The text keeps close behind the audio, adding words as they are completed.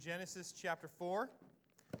Genesis chapter 4.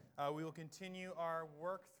 We will continue our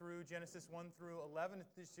work through Genesis 1 through 11. If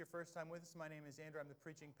this is your first time with us, my name is Andrew. I'm the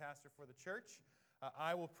preaching pastor for the church.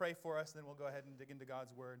 I will pray for us, and then we'll go ahead and dig into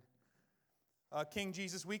God's Word. King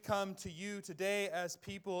Jesus, we come to you today as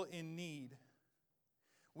people in need.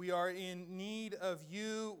 We are in need of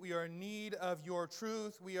you. We are in need of your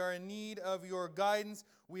truth. We are in need of your guidance.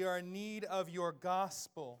 We are in need of your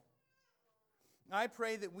gospel. I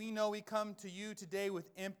pray that we know we come to you today with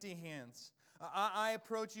empty hands. I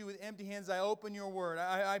approach you with empty hands. I open your word.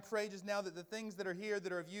 I pray just now that the things that are here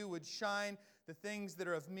that are of you would shine. The things that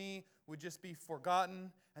are of me would just be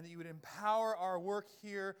forgotten. And that you would empower our work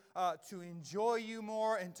here to enjoy you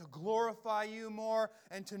more and to glorify you more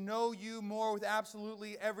and to know you more with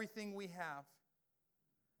absolutely everything we have.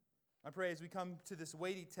 I pray as we come to this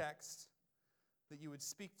weighty text that you would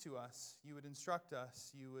speak to us. You would instruct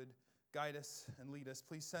us. You would guide us and lead us.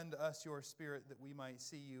 Please send us your Spirit that we might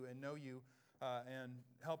see you and know you and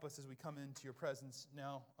help us as we come into your presence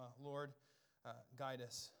now. Lord, guide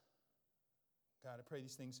us. God, I pray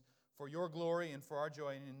these things for your glory and for our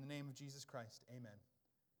joy, and in the name of Jesus Christ, amen.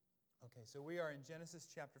 Okay, so we are in Genesis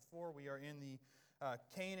chapter 4. We are in the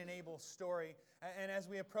Cain and Abel story. And as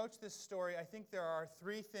we approach this story, I think there are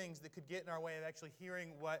three things that could get in our way of actually hearing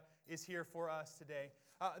what is here for us today.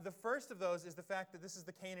 The first of those is the fact that this is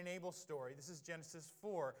the Cain and Abel story. This is Genesis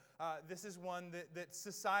 4. This is one that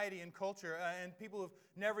society and culture and people who've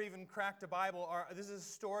never even cracked a Bible, this is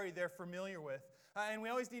a story they're familiar with. And we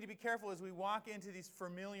always need to be careful as we walk into these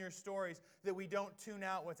familiar stories that we don't tune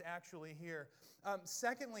out what's actually here.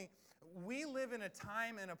 Secondly, we live in a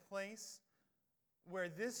time and a place where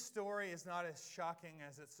this story is not as shocking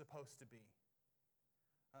as it's supposed to be.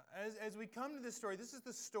 As we come to this story, this is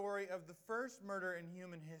the story of the first murder in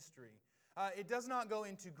human history. It does not go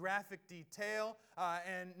into graphic detail,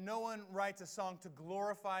 and no one writes a song to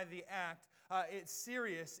glorify the act. It's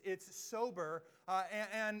serious, it's sober,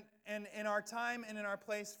 and in our time and in our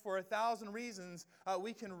place, for 1,000 reasons,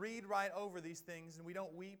 we can read right over these things, and we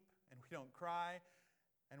don't weep, and we don't cry,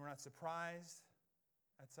 and we're not surprised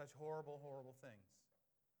at such horrible, horrible things.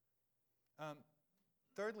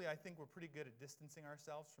 Thirdly, I think we're pretty good at distancing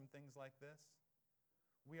ourselves from things like this.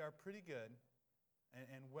 We are pretty good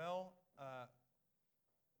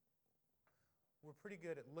we're pretty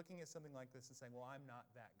good at looking at something like this and saying, well, I'm not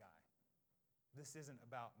that guy. This isn't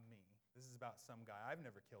about me. This is about some guy. I've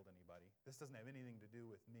never killed anybody. This doesn't have anything to do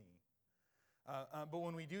with me. But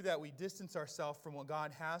when we do that, we distance ourselves from what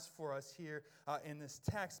God has for us here in this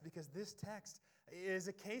text, because this text is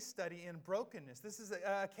a case study in brokenness. This is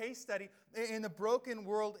a case study in the broken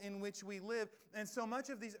world in which we live. And so much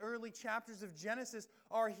of these early chapters of Genesis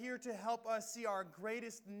are here to help us see our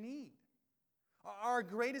greatest need. Our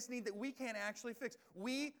greatest need that we can't actually fix.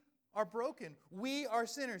 We are broken. We are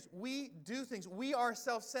sinners. We do things. We are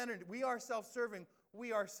self-centered. We are self-serving.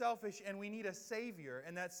 We are selfish, and we need a Savior.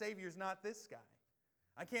 And that Savior is not this guy.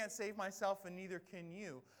 I can't save myself, and neither can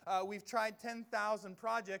you. We've tried 10,000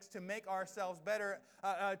 projects to make ourselves better,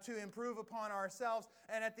 to improve upon ourselves.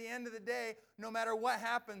 And at the end of the day, no matter what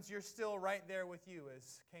happens, you're still right there with you,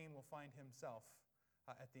 as Cain will find himself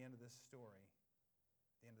at the end of this story,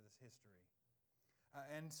 at the end of this history.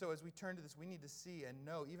 And so as we turn to this, we need to see and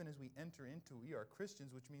know, even as we enter into, we are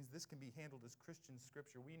Christians, which means this can be handled as Christian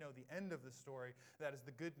scripture. We know the end of the story. That is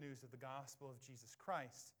the good news of the gospel of Jesus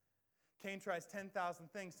Christ. Cain tries 10,000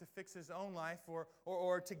 things to fix his own life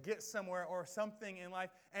or to get somewhere or something in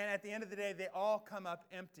life. And at the end of the day, they all come up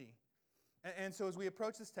empty. And so as we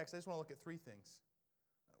approach this text, I just want to look at three things.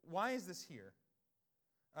 Why is this here?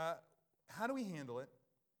 How do we handle it?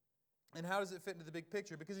 And how does it fit into the big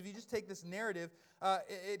picture? Because if you just take this narrative,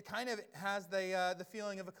 it kind of has the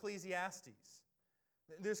feeling of Ecclesiastes.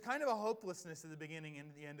 There's kind of a hopelessness at the beginning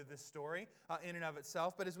and the end of this story in and of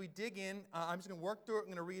itself. But as we dig in, I'm just going to work through it. I'm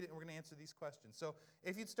going to read it, and we're going to answer these questions. So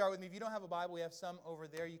if you'd start with me. If you don't have a Bible, we have some over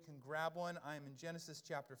there. You can grab one. I am in Genesis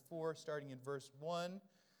chapter 4, starting in verse 1.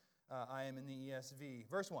 I am in the ESV.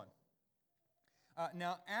 Verse 1.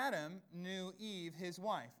 Now Adam knew Eve, his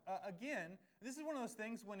wife. Again, this is one of those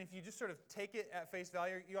things when if you just sort of take it at face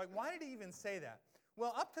value, you're like, why did he even say that?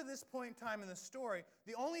 Well, up to this point in time in the story,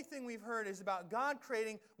 the only thing we've heard is about God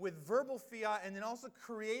creating with verbal fiat and then also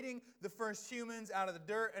creating the first humans out of the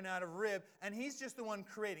dirt and out of rib. And he's just the one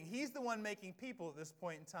creating. He's the one making people at this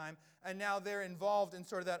point in time. And now they're involved in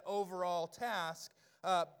sort of that overall task.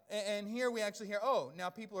 And here we actually hear, now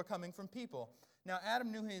people are coming from people. Now Adam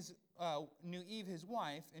knew Eve, his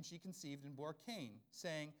wife, and she conceived and bore Cain,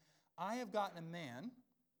 saying, I have gotten a man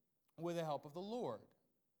with the help of the Lord.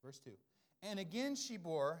 Verse 2. And again she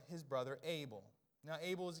bore his brother Abel. Now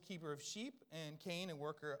Abel is a keeper of sheep, and Cain a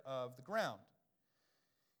worker of the ground.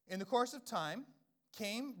 In the course of time,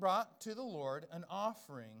 Cain brought to the Lord an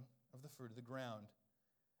offering of the fruit of the ground.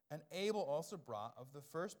 And Abel also brought of the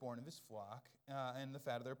firstborn of his flock and the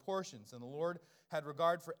fat of their portions. And the Lord had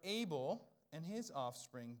regard for Abel and his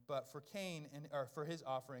offspring, but for Cain for his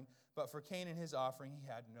offering, but for Cain and his offering he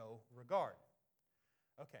had no regard.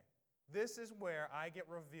 Okay, this is where I get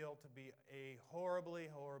revealed to be a horribly,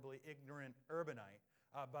 horribly ignorant urbanite.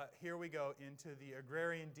 But here we go into the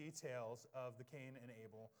agrarian details of the Cain and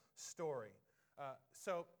Abel story.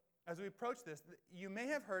 So as we approach this, you may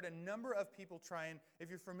have heard a number of people try and, if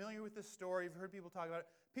you're familiar with this story, you've heard people talk about it,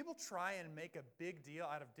 people try and make a big deal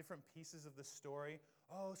out of different pieces of the story.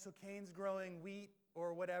 Oh, so Cain's growing wheat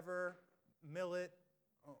or whatever, millet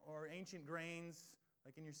or ancient grains,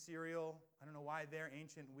 like in your cereal. I don't know why they're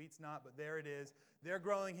ancient, wheat's not, but there it is. They're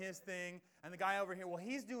growing his thing. And the guy over here, well,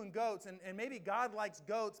 he's doing goats, and maybe God likes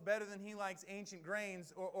goats better than he likes ancient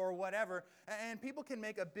grains or whatever. And people can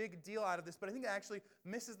make a big deal out of this, but I think it actually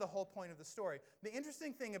misses the whole point of the story. The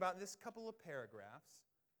interesting thing about this couple of paragraphs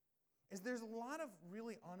is there's a lot of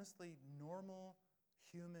really honestly normal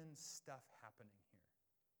human stuff happening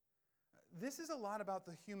here. This is a lot about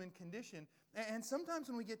the human condition. And sometimes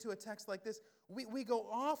when we get to a text like this, we go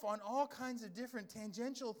off on all kinds of different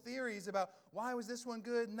tangential theories about why was this one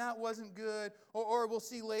good and that wasn't good. Or we'll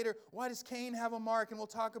see later, why does Cain have a mark? And we'll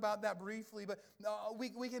talk about that briefly. But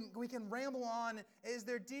we can ramble on. Is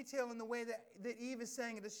there detail in the way that Eve is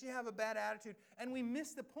saying it? Does she have a bad attitude? And we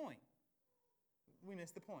miss the point. We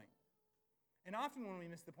miss the point. And often when we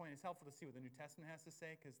miss the point, it's helpful to see what the New Testament has to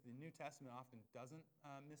say, because the New Testament often doesn't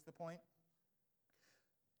miss the point.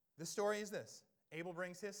 The story is this. Abel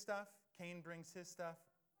brings his stuff. Cain brings his stuff.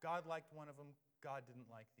 God liked one of them. God didn't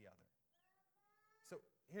like the other. So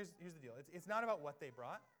here's the deal. It's not about what they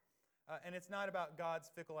brought, and it's not about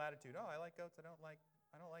God's fickle attitude. Oh, I like goats. I don't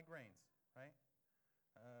like grains, right?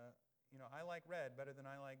 I like red better than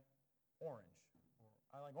I like orange.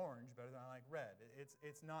 Or I like orange better than I like red.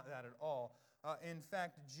 It's not that at all. In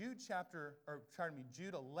fact, Jude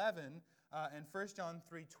 11 and 1 John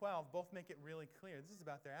 3:12 both make it really clear. This is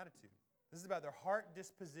about their attitude. This is about their heart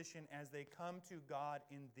disposition as they come to God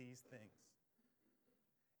in these things.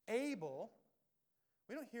 Abel,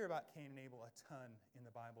 we don't hear about Cain and Abel a ton in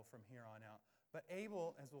the Bible from here on out, but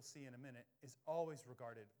Abel, as we'll see in a minute, is always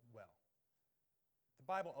regarded well. The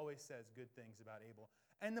Bible always says good things about Abel,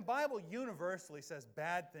 and the Bible universally says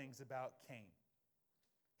bad things about Cain.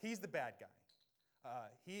 He's the bad guy.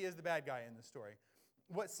 He is the bad guy in the story.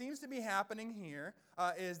 What seems to be happening here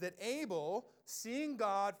is that Abel, seeing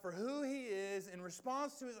God for who he is in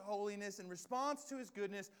response to his holiness, in response to his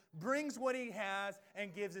goodness, brings what he has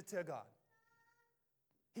and gives it to God.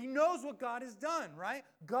 He knows what God has done, right?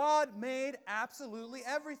 God made absolutely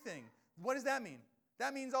everything. What does that mean?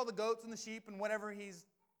 That means all the goats and the sheep and whatever he's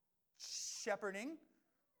shepherding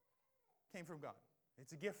came from God.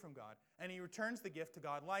 It's a gift from God. And he returns the gift to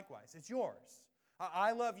God likewise. It's yours.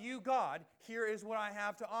 I love you, God. Here is what I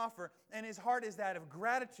have to offer. And his heart is that of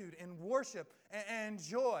gratitude and worship and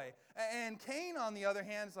joy. And Cain, on the other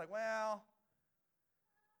hand, is like, well,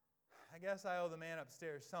 I guess I owe the man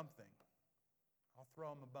upstairs something. I'll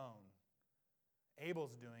throw him a bone.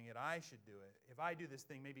 Abel's doing it. I should do it. If I do this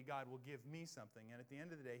thing, maybe God will give me something. And at the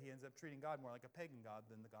end of the day, he ends up treating God more like a pagan God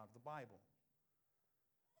than the God of the Bible.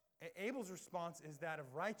 Abel's response is that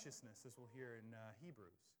of righteousness, as we'll hear in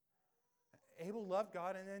Hebrews. Abel loved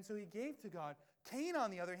God, and so he gave to God. Cain,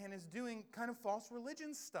 on the other hand, is doing kind of false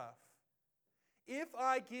religion stuff. If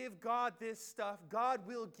I give God this stuff, God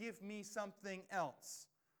will give me something else.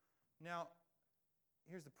 Now,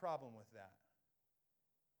 here's the problem with that.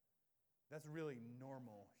 That's really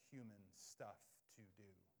normal human stuff to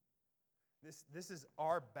do. This is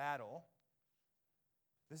our battle.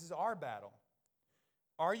 This is our battle.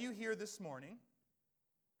 Are you here this morning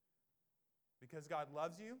because God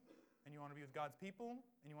loves you, and you want to be with God's people,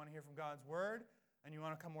 and you want to hear from God's word, and you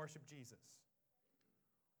want to come worship Jesus?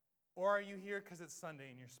 Or are you here because it's Sunday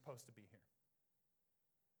and you're supposed to be here?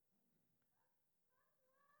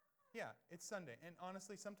 Yeah, it's Sunday. And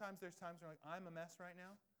honestly, sometimes there's times where I'm a mess right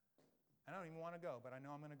now, and I don't even want to go, but I know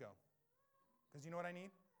I'm going to go. Because you know what I need?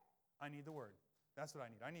 I need the word. That's what I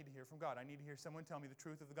need. I need to hear from God. I need to hear someone tell me the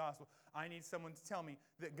truth of the gospel. I need someone to tell me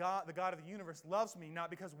that God, the God of the universe, loves me, not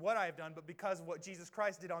because of what I have done, but because of what Jesus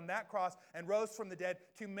Christ did on that cross and rose from the dead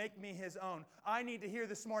to make me his own. I need to hear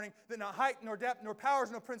this morning that not height, nor depth, nor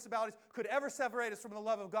powers, nor principalities could ever separate us from the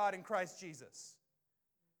love of God in Christ Jesus.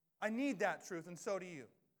 I need that truth, and so do you.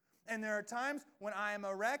 And there are times when I am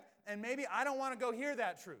a wreck, and maybe I don't want to go hear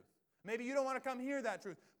that truth. Maybe you don't want to come hear that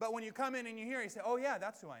truth. But when you come in and you hear it, you say, oh yeah,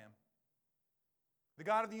 that's who I am. The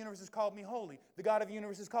God of the universe has called me holy. The God of the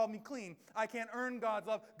universe has called me clean. I can't earn God's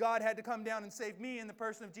love. God had to come down and save me in the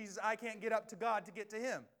person of Jesus. I can't get up to God to get to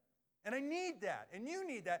Him. And I need that. And you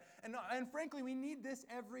need that. And frankly, we need this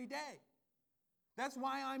every day. That's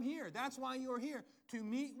why I'm here. That's why you're here. To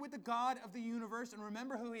meet with the God of the universe and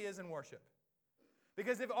remember who He is in worship.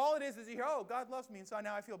 Because if all it is you hear, oh, God loves me, and so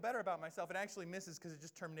now I feel better about myself, it actually misses because it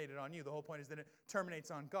just terminated on you. The whole point is that it terminates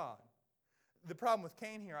on God. The problem with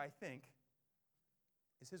Cain here, I think,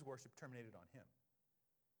 is his worship terminated on him.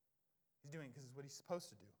 He's doing it because it's what he's supposed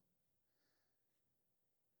to do.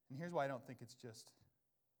 And here's why I don't think it's just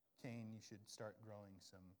Cain, you should start growing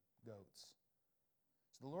some goats.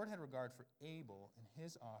 So the Lord had regard for Abel in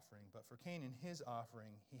his offering, but for Cain in his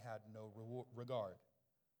offering, he had no regard.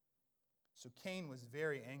 So Cain was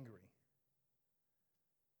very angry.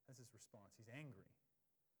 That's his response. He's angry.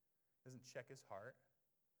 Doesn't check his heart.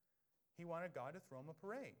 He wanted God to throw him a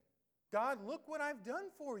parade. God, look what I've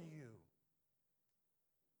done for you.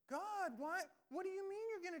 God, what do you mean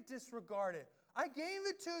you're going to disregard it? I gave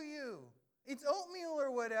it to you. It's oatmeal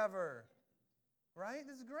or whatever. Right?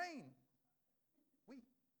 This is grain. Wheat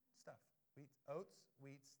stuff. Oats,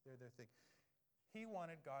 wheats, they're their thing. He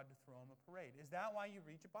wanted God to throw him a parade. Is that why you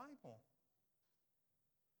read your Bible?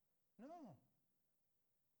 No.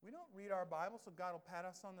 We don't read our Bible so God will pat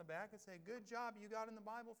us on the back and say, good job, you got in the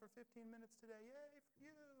Bible for 15 minutes today. Yay for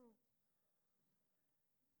you.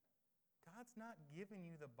 God's not giving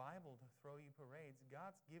you the Bible to throw you parades.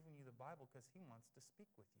 God's giving you the Bible because He wants to speak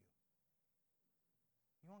with you.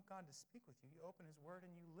 You want God to speak with you, you open His Word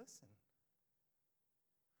and you listen.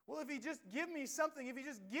 Well, if He just give me something, if He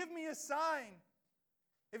just give me a sign,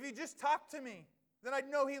 if He just talk to me, then I'd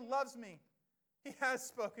know He loves me. He has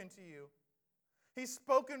spoken to you. He's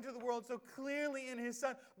spoken to the world so clearly in His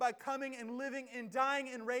Son by coming and living and dying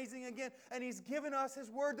and raising again. And He's given us His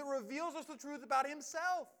Word that reveals us the truth about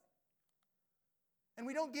Himself. And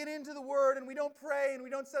we don't get into the Word and we don't pray and we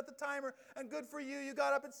don't set the timer. And good for you, you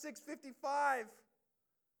got up at 6:55.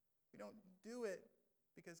 We don't do it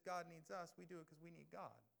because God needs us. We do it because we need God.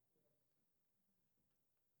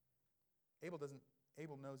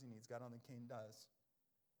 Abel knows he needs God. I don't think Cain does.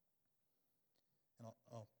 And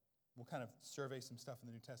we'll kind of survey some stuff in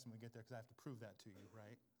the New Testament when we get there because I have to prove that to you,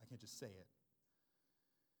 right? I can't just say it.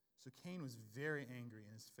 So Cain was very angry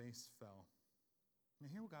and his face fell. Now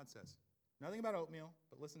hear what God says. Nothing about oatmeal,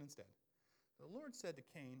 but listen instead. The Lord said to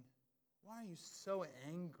Cain, why are you so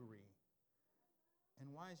angry? And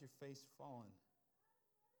why is your face fallen?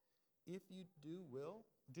 If you do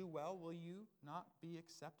well, will you not be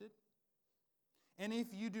accepted? And if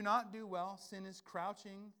you do not do well, sin is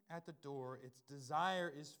crouching at the door. Its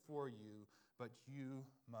desire is for you, but you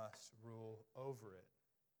must rule over it.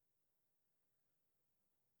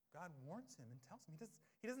 God warns him and tells him.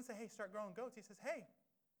 He doesn't say, hey, start growing goats. He says, hey,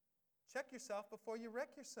 check yourself before you wreck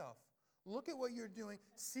yourself. Look at what you're doing.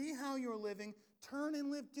 See how you're living. Turn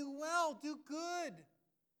and live. Do well. Do good.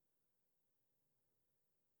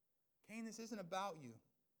 Cain, this isn't about you.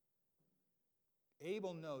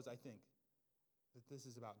 Abel knows, I think, that this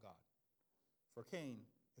is about God. For Cain,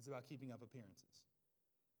 it's about keeping up appearances.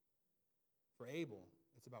 For Abel,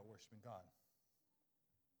 it's about worshiping God.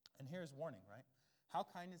 And here's warning, right? How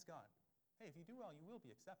kind is God? Hey, if you do well, you will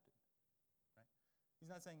be accepted. Right? He's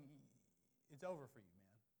not saying it's over for you,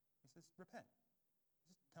 man. He says, repent.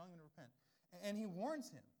 He's just telling him to repent. And he warns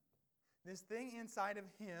him. This thing inside of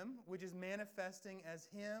him, which is manifesting as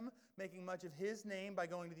him making much of his name by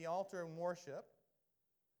going to the altar and worship,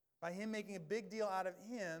 by him making a big deal out of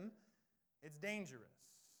him, it's dangerous.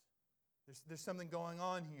 There's something going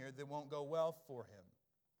on here that won't go well for him.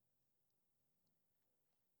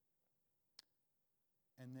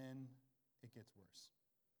 And then it gets worse.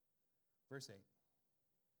 Verse 8.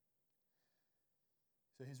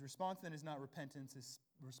 So his response then is not repentance. His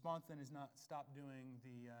response then is not stop doing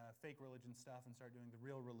the fake religion stuff and start doing the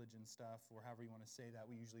real religion stuff, or however you want to say that.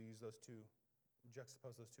 We usually use those two,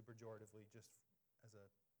 juxtapose those two pejoratively just as a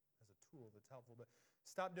tool that's helpful. But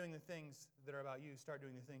stop doing the things that are about you. Start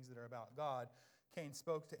doing the things that are about God. Cain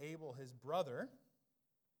spoke to Abel, his brother,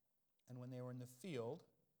 and when they were in the field,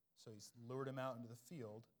 so he's lured him out into the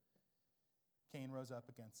field, Cain rose up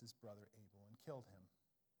against his brother Abel and killed him.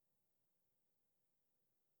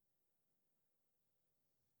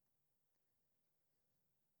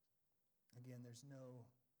 Again, there's no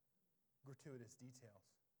gratuitous details.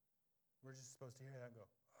 We're just supposed to hear that and go,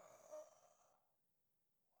 what?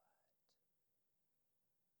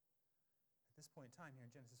 At this point in time here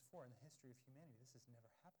in Genesis 4, in the history of humanity, this has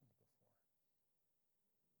never happened before.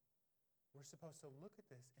 we're supposed to look at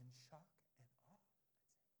this in shock and awe.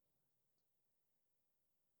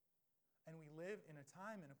 And we live in a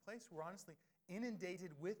time, in a place where we're honestly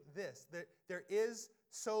inundated with this. There is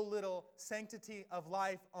so little sanctity of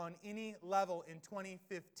life on any level in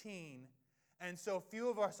 2015. And so few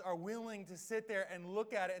of us are willing to sit there and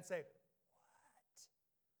look at it and say, what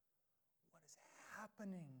is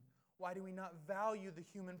happening? Why do we not value the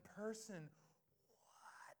human person?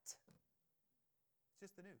 What? It's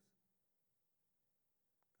just the news.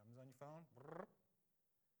 Comes on your phone. Brrr.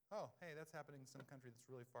 Oh, hey, that's happening in some country that's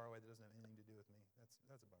really far away that doesn't have anything to do with me.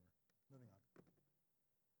 That's a bummer. Moving on.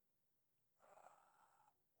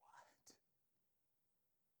 What?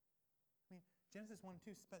 I mean, Genesis 1 and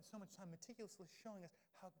 2 spent so much time meticulously showing us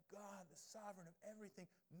how God, the sovereign of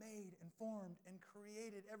everything, made and formed and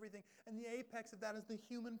created everything. And the apex of that is the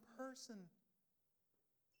human person.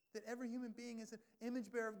 That every human being is an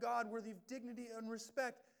image bearer of God, worthy of dignity and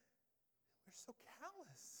respect. We're so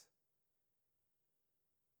callous.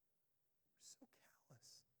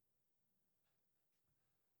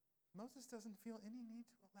 Moses doesn't feel any need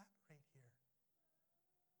to elaborate here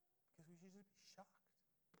because we should just be shocked.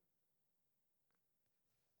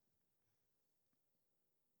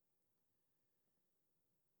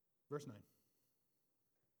 Verse 9.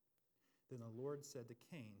 Then the Lord said to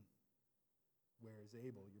Cain, "Where is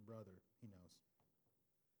Abel, your brother?" He knows.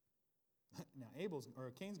 Now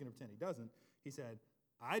Cain's going to pretend he doesn't. He said,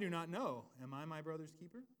 "I do not know. Am I my brother's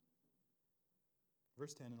keeper?"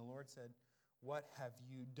 Verse 10, and the Lord said, "What have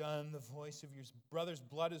you done? The voice of your brother's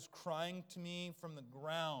blood is crying to me from the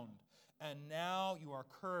ground. And now you are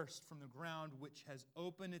cursed from the ground, which has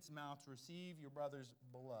opened its mouth to receive your brother's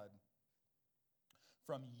blood.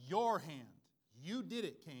 From your hand, you did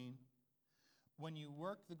it, Cain. When you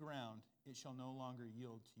work the ground, it shall no longer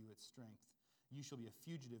yield to you its strength. You shall be a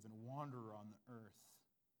fugitive and wanderer on the earth."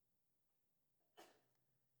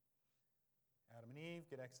 Adam and Eve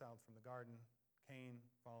get exiled from the garden. Cain,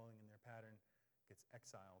 following in their pattern, gets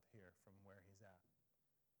exiled here from where he's at.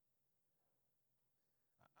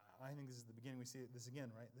 I think this is the beginning. We see this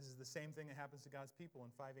again, right? This is the same thing that happens to God's people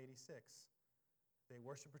in 586. They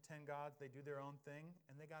worship pretend gods, they do their own thing,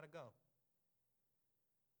 and they got to go.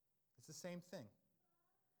 It's the same thing.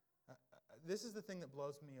 This is the thing that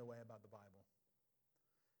blows me away about the Bible.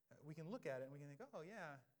 We can look at it and we can think, oh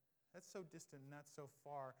yeah, that's so distant and that's so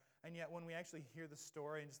far. And yet when we actually hear the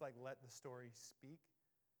story and just like let the story speak,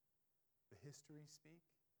 the history speak,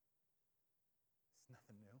 it's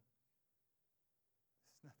nothing new.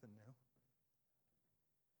 It's nothing new.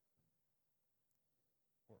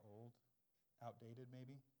 Or old, outdated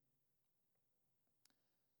maybe.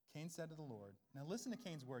 Cain said to the Lord, now listen to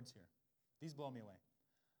Cain's words here. These blow me away.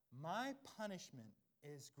 My punishment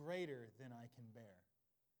is greater than I can bear.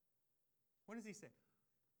 What does he say?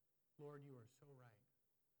 Lord, you are so right.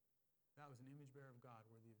 That was an image bearer of God,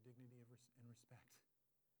 worthy of dignity and respect.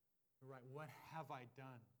 You're right. What have I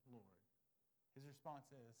done, Lord? His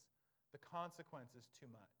response is, the consequence is too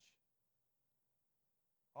much.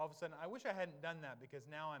 All of a sudden, I wish I hadn't done that because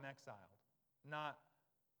now I'm exiled. Not,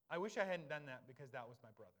 I wish I hadn't done that because that was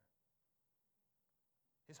my brother.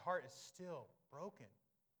 His heart is still broken,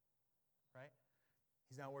 right?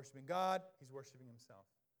 He's not worshiping God. He's worshiping himself.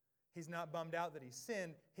 He's not bummed out that he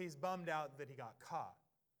sinned. He's bummed out that he got caught.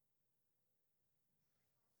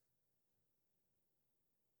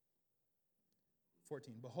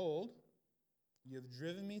 Behold, you have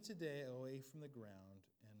driven me today away from the ground,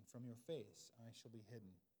 and from your face I shall be hidden.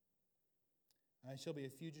 I shall be a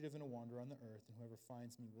fugitive and a wanderer on the earth, and whoever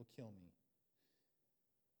finds me will kill me.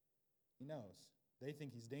 He knows. They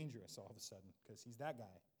think he's dangerous all of a sudden because he's that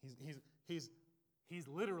guy. He's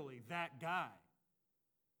literally that guy.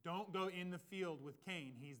 Don't go in the field with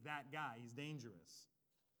Cain. He's that guy. He's dangerous.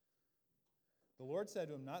 The Lord said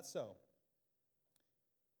to him, not so.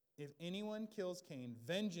 If anyone kills Cain,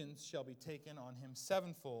 vengeance shall be taken on him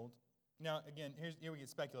sevenfold. Now, again, here we get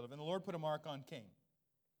speculative. And the Lord put a mark on Cain.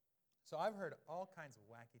 So I've heard all kinds of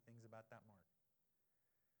wacky things about that mark.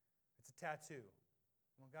 It's a tattoo.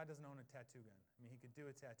 Well, God doesn't own a tattoo gun. I mean, he could do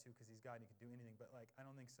a tattoo because he's God and he could do anything, but I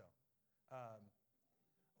don't think so.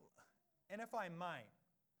 And if I might,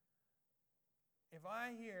 if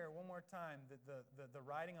I hear one more time that the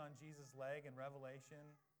writing on Jesus' leg in Revelation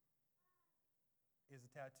is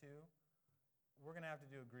a tattoo, we're going to have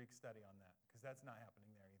to do a Greek study on that because that's not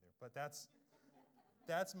happening there either. But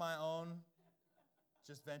that's my own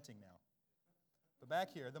just venting now. But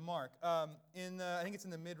back here, the mark. I think it's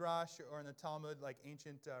in the Midrash or in the Talmud, like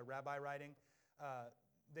ancient rabbi writing.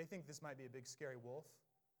 They think this might be a big scary wolf,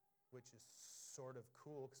 which is sort of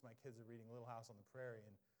cool because my kids are reading Little House on the Prairie,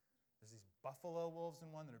 and There's these buffalo wolves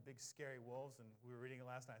in one that are big, scary wolves, and we were reading it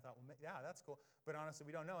last night. I thought, well, yeah, that's cool. But honestly,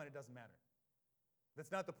 we don't know, and it doesn't matter.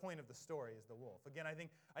 That's not the point of the story, is the wolf. Again, I think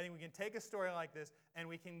we can take a story like this, and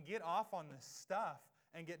we can get off on this stuff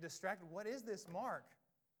and get distracted. What is this mark?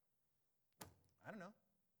 I don't know.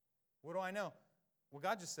 What do I know? Well,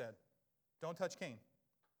 God just said, don't touch Cain.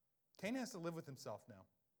 Cain has to live with himself now.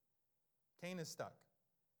 Cain is stuck.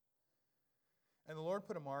 And the Lord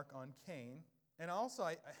put a mark on Cain. And also,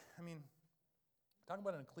 I mean, talking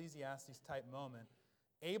about an Ecclesiastes-type moment,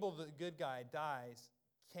 Abel, the good guy, dies.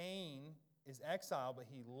 Cain is exiled, but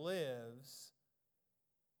he lives.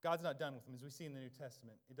 God's not done with him. As we see in the New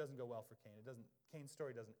Testament, it doesn't go well for Cain. Cain's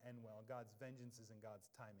story doesn't end well. God's vengeance is in God's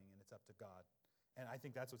timing, and it's up to God. And I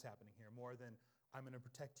think that's what's happening here. More than I'm going to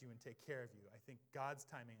protect you and take care of you, I think God's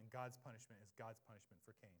timing and God's punishment is God's punishment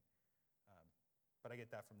for Cain. But I get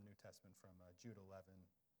that from the New Testament, from Jude 11,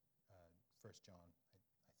 1 John.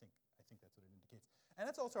 I think that's what it indicates. And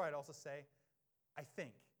that's also, I'd also say, I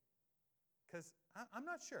think, because I'm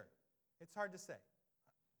not sure. It's hard to say.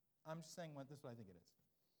 I'm just saying this is what I think it is.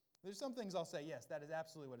 There's some things I'll say, yes, that is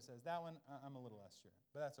absolutely what it says. That one, I'm a little less sure,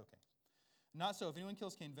 but that's okay. Not so. If anyone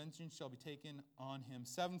kills Cain, vengeance shall be taken on him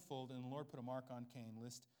sevenfold, and the Lord put a mark on Cain,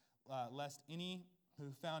 lest any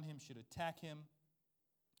who found him should attack him.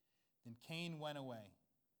 Then Cain went away.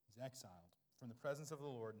 He's exiled from the presence of the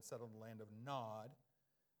Lord and settled in the land of Nod,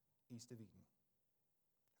 east of Eden.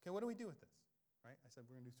 Okay, what do we do with this? Right? I said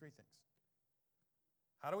we're going to do three things.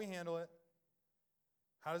 How do we handle it?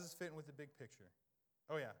 How does this fit in with the big picture?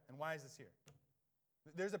 Oh yeah, and why is this here?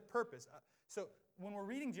 There's a purpose. So when we're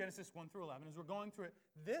reading Genesis 1 through 11, as we're going through it,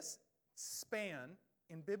 this span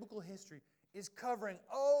in biblical history is covering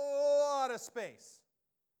a lot of space.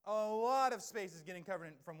 A lot of space is getting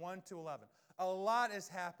covered from 1 to 11. A lot is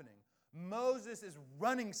happening. Moses is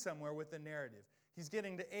running somewhere with the narrative. He's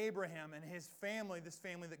getting to Abraham and his family, this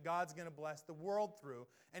family that God's going to bless the world through.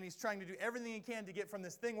 And he's trying to do everything he can to get from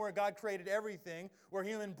this thing where God created everything, where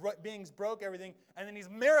human beings broke everything, and then he's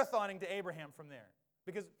marathoning to Abraham from there.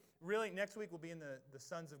 Because really, next week we'll be in the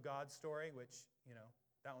Sons of God story, which,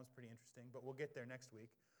 that one's pretty interesting, but we'll get there next week.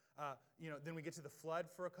 Then we get to the flood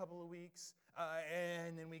for a couple of weeks,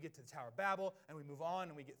 and then we get to the Tower of Babel, and we move on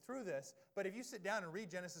and we get through this. But if you sit down and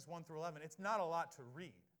read Genesis 1 through 11, it's not a lot to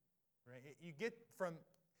read. Right? You get from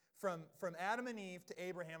Adam and Eve to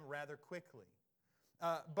Abraham rather quickly.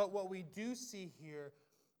 But what we do see here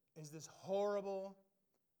is this horrible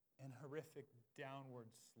and horrific downward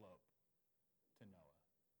slope to Noah.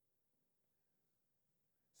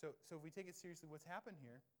 So if we take it seriously, what's happened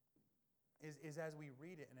here is as we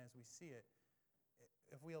read it and as we see it,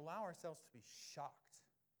 if we allow ourselves to be shocked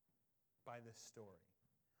by this story,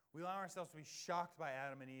 we allow ourselves to be shocked by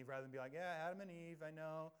Adam and Eve rather than be like, yeah, Adam and Eve, I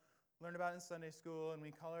know, learned about it in Sunday school, and we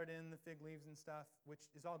colored in the fig leaves and stuff, which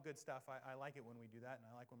is all good stuff. I like it when we do that, and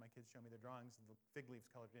I like when my kids show me their drawings and the fig leaves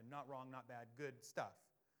colored in. Not wrong, not bad, good stuff.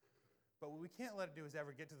 But what we can't let it do is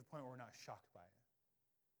ever get to the point where we're not shocked by it.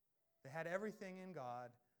 They had everything in God,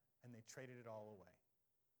 and they traded it all away.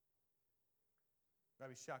 I'd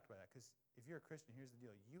be shocked by that, because if you're a Christian, here's the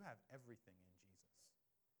deal. You have everything in Jesus.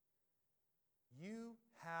 You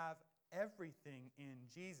have everything in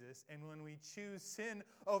Jesus, and when we choose sin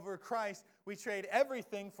over Christ, we trade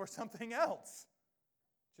everything for something else,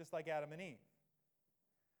 just like Adam and Eve.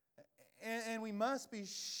 And we must be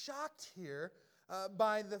shocked here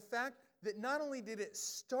by the fact that not only did it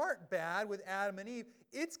start bad with Adam and Eve,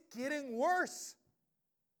 it's getting worse.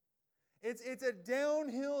 It's a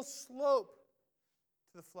downhill slope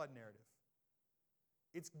to the flood narrative.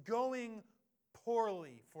 It's going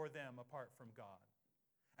poorly for them apart from God.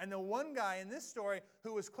 And the one guy in this story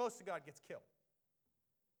who was close to God gets killed.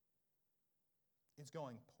 It's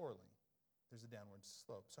going poorly. There's a downward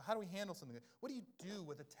slope. So how do we handle something like that? What do you do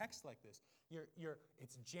with a text like this?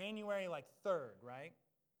 It's January 3rd, right?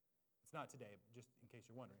 It's not today, just in case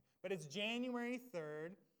you're wondering. But it's January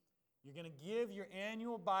 3rd. You're going to give your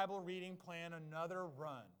annual Bible reading plan another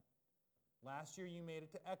run. Last year you made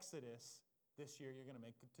it to Exodus. This year you're going to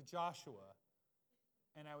make it to Joshua.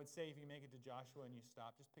 And I would say if you make it to Joshua and you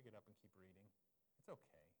stop, just pick it up and keep reading. It's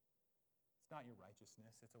okay. It's not your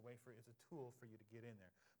righteousness. It's a tool for you to get in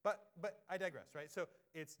there. But I digress, right? So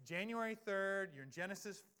it's January 3rd, you're in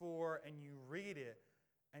Genesis 4, and you read it,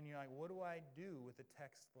 and you're like, what do I do with a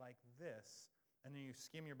text like this? And then you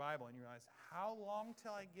skim your Bible and you realize, how long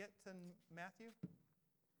till I get to Matthew?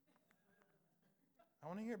 I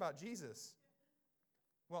want to hear about Jesus.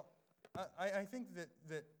 Well, I think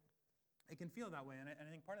that it can feel that way, and I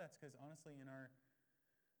think part of that's because, honestly, in our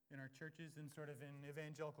churches and sort of in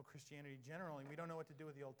evangelical Christianity generally, we don't know what to do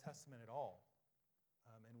with the Old Testament at all.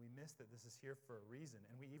 And we miss that this is here for a reason.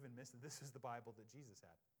 And we even miss that this is the Bible that Jesus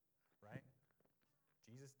had, right?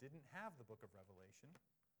 Jesus didn't have the book of Revelation.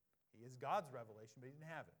 He is God's revelation, but he didn't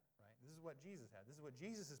have it, right? This is what Jesus had. This is what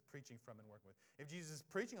Jesus is preaching from and working with. If Jesus is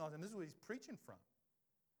preaching all the time, this is what he's preaching from,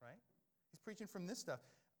 right? He's preaching from this stuff.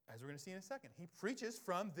 As we're going to see in a second, he preaches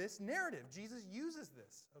from this narrative. Jesus uses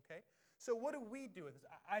this, okay? So what do we do with this?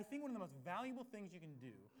 I think one of the most valuable things you can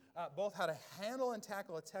do, both how to handle and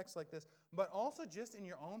tackle a text like this, but also just in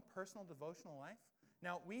your own personal devotional life.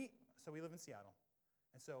 Now, we live in Seattle,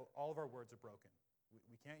 and so all of our words are broken.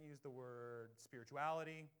 We can't use the word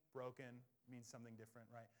spirituality. Broken means something different,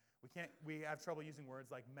 right? We have trouble using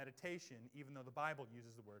words like meditation, even though the Bible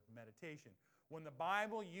uses the word meditation. When the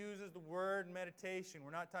Bible uses the word meditation,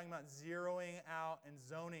 we're not talking about zeroing out and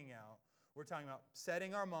zoning out. We're talking about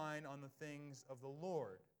setting our mind on the things of the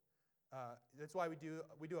Lord. That's why we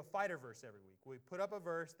do a fighter verse every week. We put up a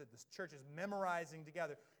verse that the church is memorizing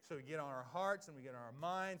together, so we get on our hearts and we get on our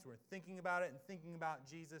minds. We're thinking about it and thinking about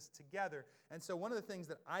Jesus together. And so one of the things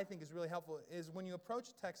that I think is really helpful is when you approach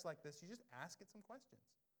a text like this, you just ask it some questions.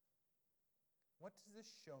 What does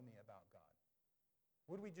this show me about God?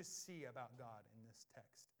 What do we just see about God in this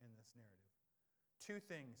text, in this narrative? Two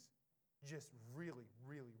things just really,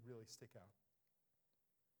 really, really stick out.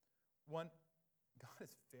 One, God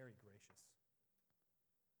is very gracious.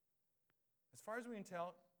 As far as we can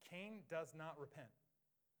tell, Cain does not repent.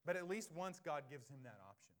 But at least once God gives him that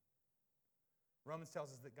option. Romans tells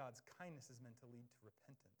us that God's kindness is meant to lead to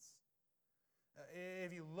repentance.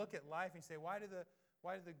 If you look at life and you say, why do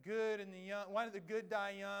the good and the young, why do the good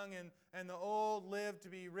die young and the old live to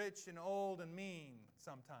be rich and old and mean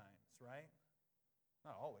sometimes, right?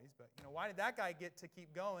 Not always, but why did that guy get to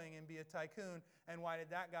keep going and be a tycoon, and why did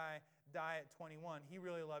that guy die at 21? He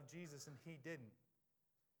really loved Jesus and he didn't.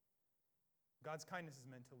 God's kindness is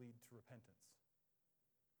meant to lead to repentance.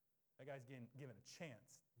 That guy's getting given a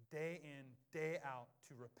chance, day in, day out,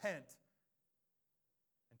 to repent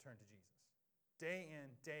and turn to Jesus. Day in,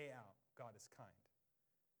 day out, God is kind.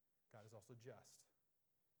 God is also just.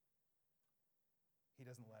 He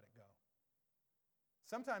doesn't let it go.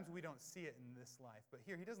 Sometimes we don't see it in this life, but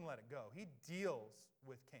here he doesn't let it go. He deals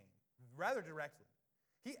with Cain rather directly.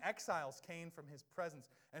 He exiles Cain from his presence,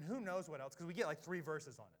 and who knows what else, because we get like 3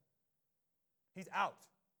 verses on it. He's out,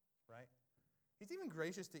 right? He's even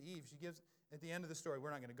gracious to Eve. She gives, at the end of the story,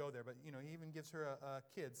 we're not going to go there, but he even gives her a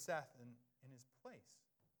kid, Seth, in his place.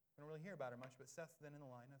 We don't really hear about her much, but Seth's then in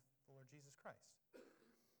the line of the Lord Jesus Christ.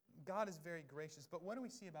 God is very gracious, but what do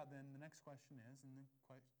we see about then? The next question is, and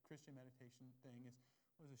the Christian meditation thing is,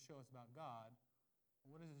 what does it show us about God?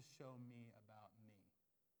 What does it show me about me?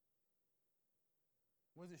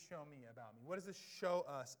 What does it show me about me? What does it show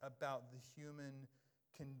us about the human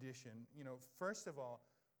condition? First of all,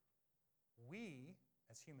 we,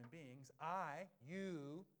 as human beings,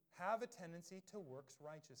 you, have a tendency to works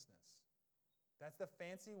righteousness. That's the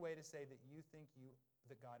fancy way to say that you think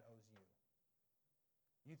that God owes you.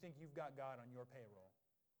 You think you've got God on your payroll,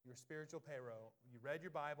 your spiritual payroll. You read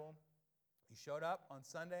your Bible. You showed up on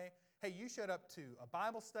Sunday. Hey, you showed up to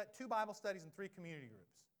 2 Bible studies and 3 community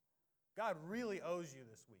groups. God really owes you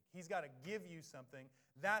this week. He's got to give you something.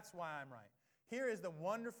 That's why I'm right. Here is the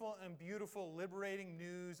wonderful and beautiful liberating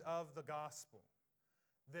news of the gospel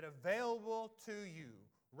that available to you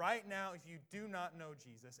right now if you do not know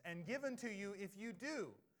Jesus, and given to you if you do,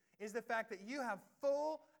 is the fact that you have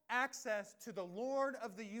full access to the Lord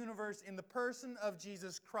of the universe in the person of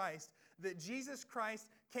Jesus Christ, that Jesus Christ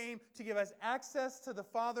came to give us access to the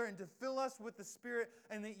Father and to fill us with the Spirit,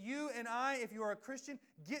 and that you and I, if you are a Christian,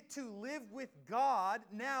 get to live with God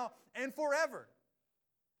now and forever.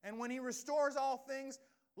 And when He restores all things,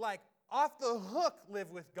 like off the hook,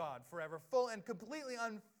 live with God forever, full and completely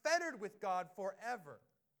unfettered with God forever.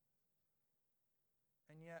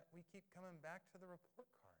 And yet we keep coming back to the report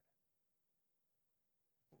card.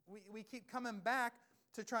 We keep coming back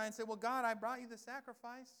to try and say, well, God, I brought you the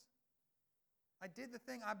sacrifice. I did the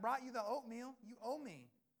thing. I brought you the oatmeal. You owe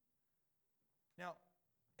me. Now,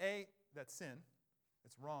 A, that's sin.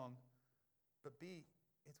 It's wrong. But B,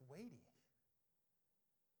 it's weighty.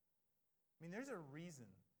 I mean, there's a reason.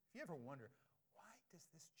 If you ever wonder, why does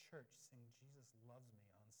this church sing Jesus Loves Me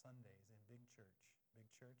on Sundays in big church? Big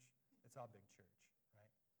church? It's all big church,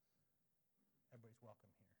 right? Everybody's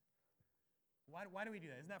welcome here. Why do we do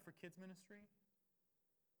that? Isn't that for kids ministry?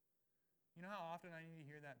 You know how often I need to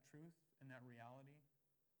hear that truth and that reality?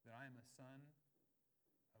 That I am a son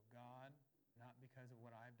of God, not because of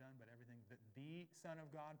what I've done, but everything that the Son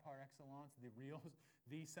of God par excellence,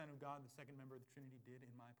 the Son of God, the second member of the Trinity, did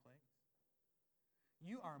in my place.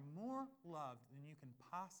 You are more loved than you can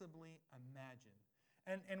possibly imagine.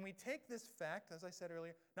 And we take this fact, as I said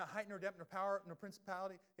earlier, not height nor depth nor power nor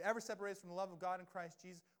principality ever separates from the love of God in Christ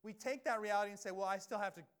Jesus. We take that reality and say, well, I still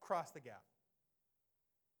have to cross the gap.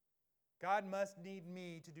 God must need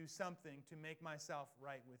me to do something to make myself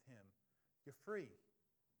right with Him. You're free.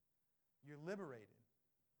 You're liberated.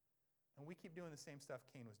 And we keep doing the same stuff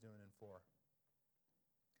Cain was doing in 4.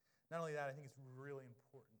 Not only that, I think it's really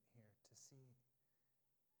important here to see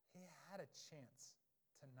he had a chance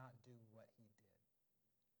to not do what he did.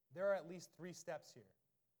 There are at least 3 steps here.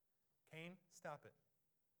 Cain, stop it.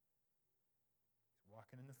 He's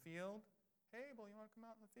walking in the field. Hey, Abel, you want to come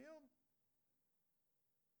out in the field?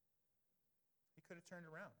 He could have turned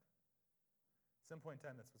around. At some point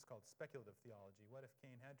in time, that's what's called speculative theology. What if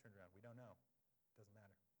Cain had turned around? We don't know. It doesn't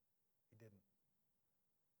matter. He didn't.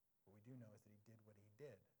 What we do know is that he did what he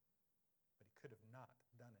did, but he could have not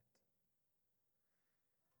done it.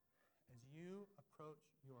 As you approach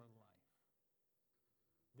your life,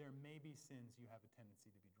 there may be sins you have a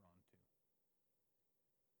tendency to be drawn to.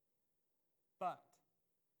 But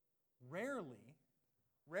rarely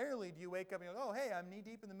do you wake up and you go, oh, hey, I'm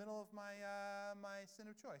knee-deep in the middle of my sin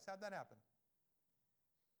of choice. How'd that happen?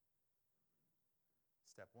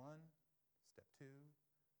 Step 1, step 2,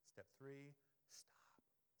 step 3, stop.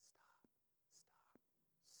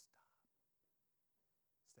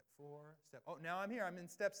 Step 4, oh, now I'm here. I'm in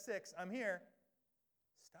step 6. I'm here.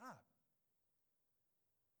 Stop.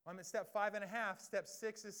 I'm at step 5.5. Step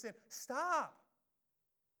 6 is sin. Stop.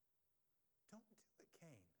 Don't do it, Cain.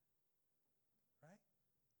 Right?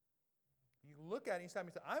 You look at it and you stop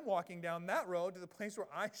and say, I'm walking down that road to the place where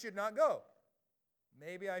I should not go.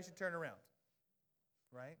 Maybe I should turn around.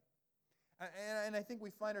 Right? And I think we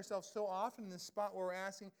find ourselves so often in this spot where we're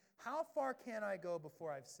asking, how far can I go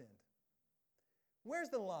before I've sinned? Where's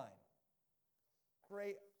the line?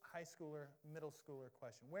 Great high schooler, middle schooler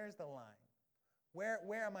question. Where's the line? Where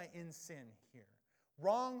am I in sin here?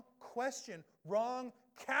 Wrong question, wrong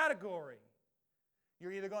category.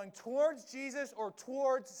 You're either going towards Jesus or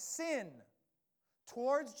towards sin.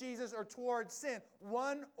 Towards Jesus or towards sin.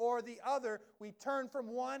 One or the other. We turn from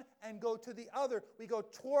one and go to the other. We go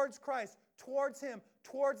towards Christ, towards Him,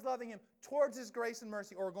 towards loving Him, towards His grace and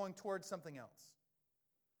mercy, or we're going towards something else.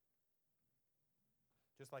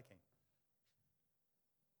 Just like Cain.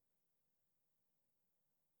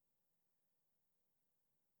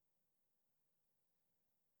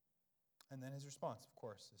 And then his response, of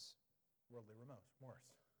course, is worldly remorse.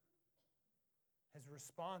 His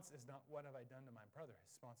response is not, what have I done to my brother? His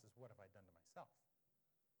response is, what have I done to myself?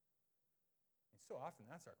 And so often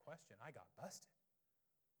that's our question. I got busted.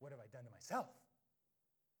 What have I done to myself?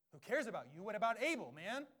 Who cares about you? What about Abel,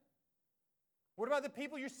 man? What about the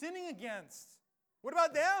people you're sinning against? What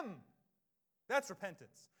about them? That's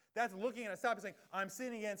repentance. That's looking at a stop and saying, I'm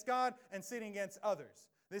sinning against God and sinning against others.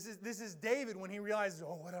 This is David when he realizes,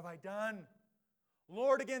 oh, what have I done?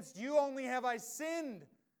 Lord, against you only have I sinned.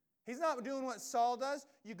 He's not doing what Saul does.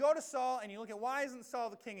 You go to Saul and you look at, why isn't Saul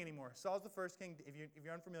the king anymore? Saul's the first king, if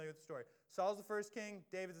you're unfamiliar with the story. Saul's the first king,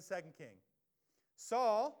 David's the second king.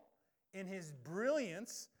 Saul, in his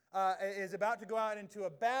brilliance, is about to go out into a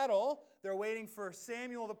battle. They're waiting for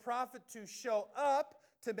Samuel the prophet to show up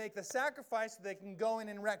to make the sacrifice so they can go in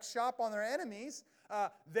and wreak shop on their enemies.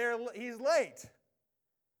 He's late.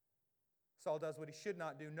 Saul does what he should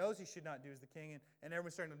not do, knows he should not do as the king, and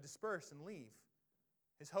everyone's starting to disperse and leave.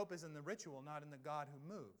 His hope is in the ritual, not in the God who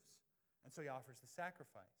moves. And so he offers the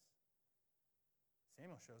sacrifice.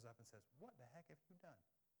 Samuel shows up and says, what the heck have you done?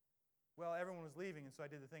 Well, everyone was leaving, and so I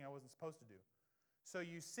did the thing I wasn't supposed to do. So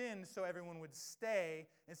you sinned so everyone would stay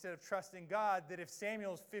instead of trusting God that if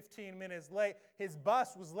Samuel's 15 minutes late, his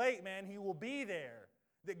bus was late, man, he will be there.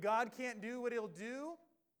 That God can't do what He'll do.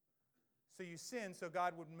 So you sin so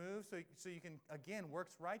God would move, so you can, again,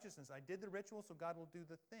 works righteousness. I did the ritual so God will do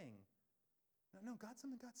the thing. No, God's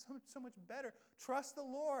so much better. Trust the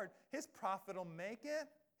Lord. His prophet will make it.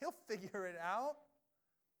 He'll figure it out.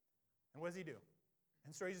 And what does he do?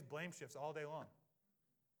 And so he just blame shifts all day long.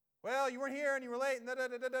 Well, you weren't here and you were late. And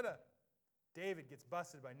da-da-da-da-da. David gets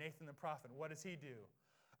busted by Nathan the prophet. What does he do?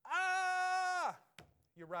 Ah!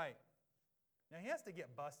 You're right. Now, he has to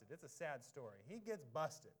get busted. It's a sad story. He gets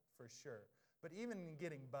busted, for sure. But even in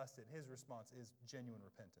getting busted, his response is genuine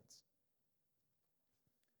repentance.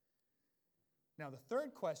 Now, the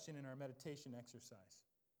third question in our meditation exercise,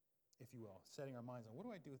 if you will, setting our minds on what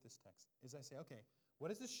do I do with this text, is I say, okay, what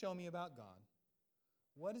does this show me about God?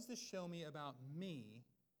 What does this show me about me?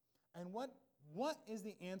 And what is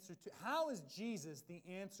the answer to, how is Jesus the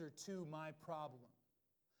answer to my problem?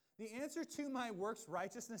 The answer to my works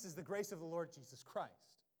righteousness is the grace of the Lord Jesus Christ.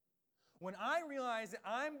 When I realize that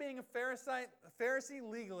I'm being a Pharisee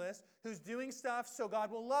legalist who's doing stuff so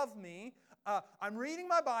God will love me, I'm reading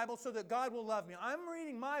my Bible so that God will love me. I'm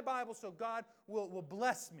reading my Bible so God will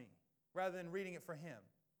bless me rather than reading it for Him.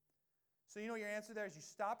 So you know your answer there is you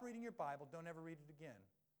stop reading your Bible, don't ever read it again.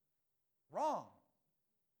 Wrong.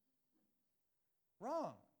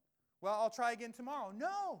 Wrong. Well, I'll try again tomorrow.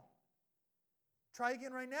 No. Try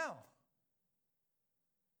again right now.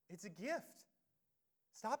 It's a gift.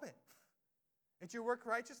 Stop it. It's your work of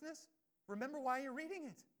righteousness. Remember why you're reading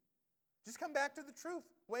it. Just come back to the truth.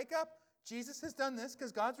 Wake up. Jesus has done this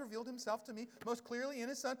because God's revealed Himself to me most clearly in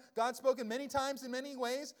His Son. God's spoken many times in many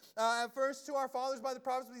ways. At first to our fathers by the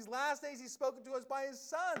prophets, but these last days He's spoken to us by His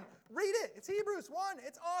Son. Read it. It's Hebrews 1.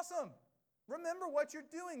 It's awesome. Remember what you're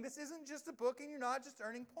doing. This isn't just a book and you're not just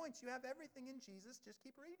earning points. You have everything in Jesus. Just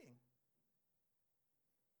keep reading.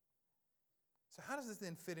 So how does this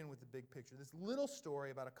then fit in with the big picture? This little story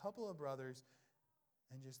about a couple of brothers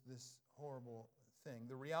and just this horrible thing.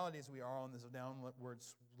 The reality is we are on this downward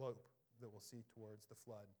slope that we'll see towards the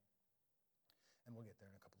flood. And we'll get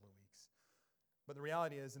there in a couple of weeks. But the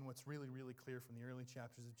reality is, and what's really, really clear from the early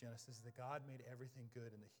chapters of Genesis, is that God made everything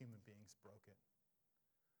good and the human beings broke it.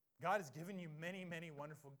 God has given you many, many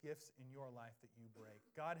wonderful gifts in your life that you break.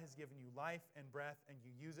 God has given you life and breath, and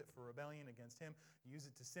you use it for rebellion against Him. You use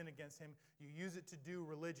it to sin against Him. You use it to do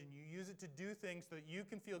religion. You use it to do things so that you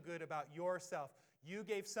can feel good about yourself. You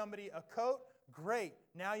gave somebody a coat, great.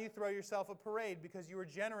 Now you throw yourself a parade because you were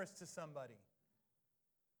generous to somebody.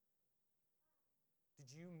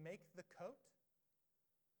 Did you make the coat?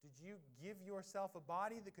 Did you give yourself a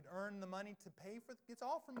body that could earn the money to pay for it? It's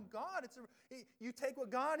all from God. You take what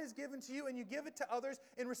God has given to you and you give it to others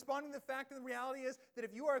in responding to the fact that the reality is that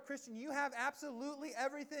if you are a Christian, you have absolutely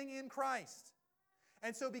everything in Christ.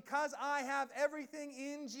 And so because I have everything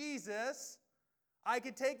in Jesus, I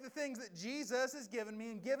can take the things that Jesus has given me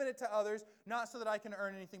and given it to others, not so that I can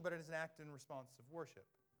earn anything, but as an act in response of worship.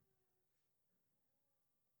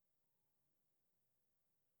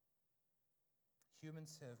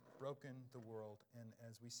 Humans have broken the world, and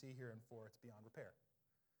as we see here in 4, it's beyond repair.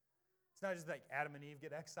 It's not just like Adam and Eve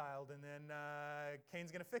get exiled and then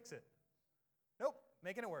Cain's going to fix it. Nope,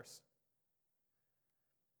 making it worse.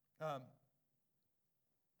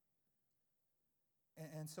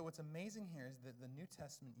 And so what's amazing here is that the New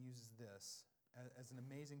Testament uses this as an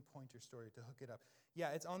amazing pointer story to hook it up.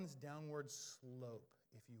 Yeah, it's on this downward slope,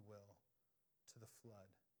 if you will, to the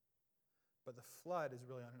flood. But the flood is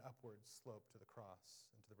really on an upward slope to the cross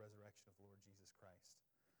and to the resurrection of the Lord Jesus Christ.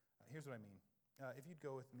 Here's what I mean. If you'd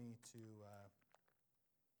go with me to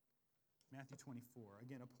Matthew 24.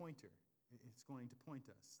 Again, a pointer. It's going to point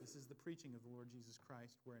us. This is the preaching of the Lord Jesus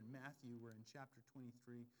Christ. We're in Matthew. We're in chapter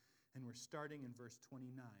 23. And we're starting in verse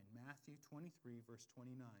 29. Matthew 23, verse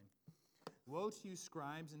 29. Woe to you,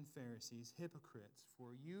 scribes and Pharisees, hypocrites,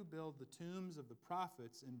 for you build the tombs of the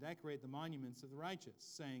prophets and decorate the monuments of the righteous,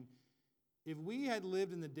 saying, if we had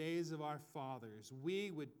lived in the days of our fathers, we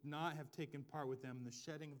would not have taken part with them in the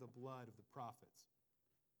shedding of the blood of the prophets.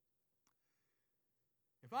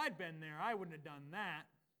 If I'd been there, I wouldn't have done that.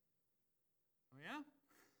 Oh yeah?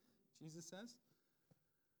 Jesus says.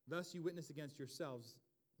 Thus you witness against yourselves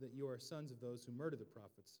that you are sons of those who murder the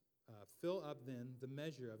prophets. Fill up then the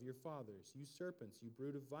measure of your fathers, you serpents, you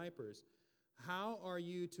brood of vipers. How are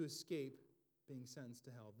you to escape being sentenced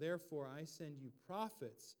to hell? Therefore I send you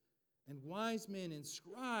prophets and wise men and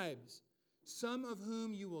scribes, some of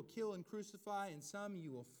whom you will kill and crucify, and some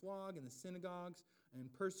you will flog in the synagogues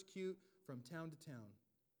and persecute from town to town,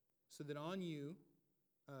 so that on you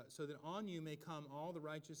may come all the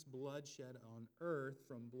righteous blood shed on earth,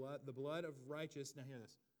 from the blood of righteous, now hear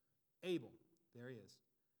this, Abel, there he is,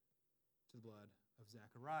 to the blood of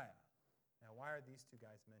Zechariah. Now why are these two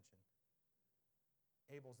guys mentioned?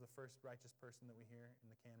 Abel's the first righteous person that we hear in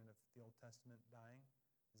the canon of the Old Testament dying.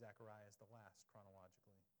 Zechariah is the last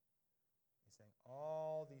chronologically. He's saying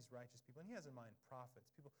all these righteous people, and he has in mind prophets,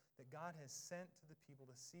 people that God has sent to the people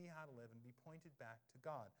to see how to live and be pointed back to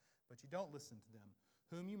God. But you don't listen to them,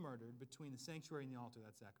 whom you murdered between the sanctuary and the altar.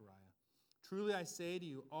 That's Zechariah. Truly I say to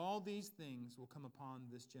you, all these things will come upon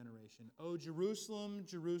this generation. O Jerusalem,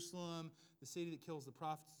 Jerusalem, the city that kills the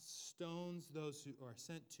prophets, stones those who are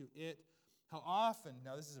sent to it. How often,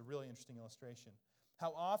 now this is a really interesting illustration,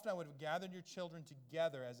 how often I would have gathered your children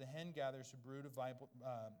together as a hen gathers her brood of I was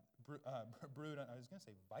going to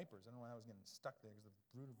say vipers. I don't know why I was getting stuck there because the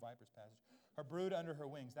brood of vipers passage. Her brood under her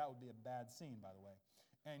wings. That would be a bad scene, by the way.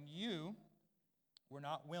 And you were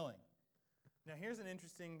not willing. Now, here's an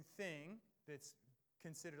interesting thing that's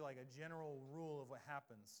considered like a general rule of what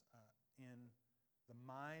happens in the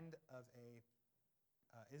mind of a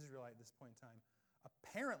Israelite at this point in time.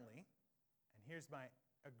 Apparently, and here's my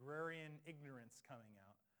agrarian ignorance coming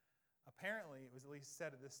out, apparently it was at least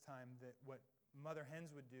said at this time that what mother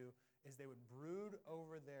hens would do is they would brood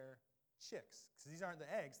over their chicks, because these aren't the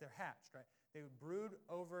eggs, they're hatched, right? They would brood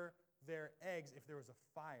over their eggs if there was a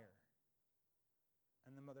fire.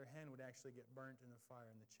 And the mother hen would actually get burnt in the fire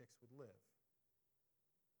and the chicks would live.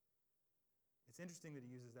 It's interesting that he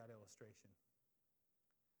uses that illustration,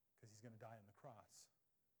 because he's going to die on the cross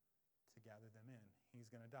to gather them in. He's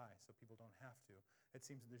going to die so people don't have to. It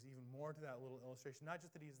seems that there's even more to that little illustration. Not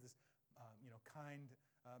just that he's this kind,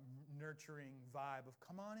 nurturing vibe of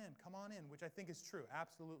come on in, which I think is true,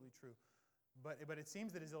 absolutely true. But it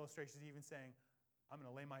seems that his illustration is even saying, I'm going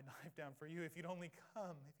to lay my knife down for you if you'd only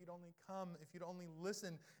come, if you'd only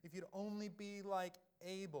listen, if you'd only be like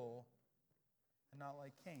Abel and not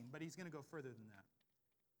like Cain. But he's going to go further than that.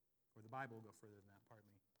 Or the Bible will go further than that, pardon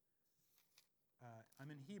me. I'm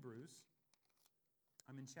in Hebrews.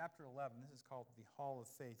 I'm in chapter 11. This is called the Hall of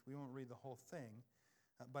Faith. We won't read the whole thing.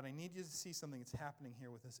 But I need you to see something that's happening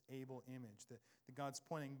here with this Abel image. That God's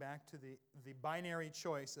pointing back to the binary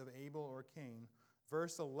choice of Abel or Cain.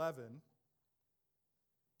 Verse 11.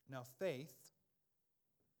 Now faith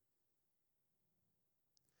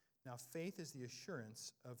is the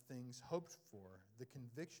assurance of things hoped for, the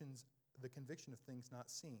conviction of things not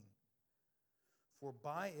seen. For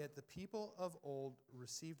by it the people of old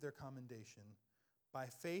received their commendation. By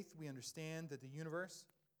faith we understand that the universe,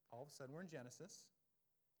 all of a sudden we're in Genesis,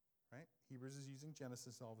 right? Hebrews is using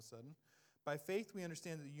Genesis all of a sudden. By faith we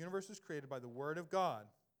understand that the universe was created by the Word of God,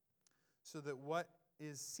 so that what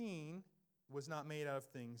is seen was not made out of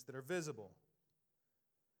things that are visible.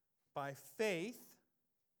 By faith,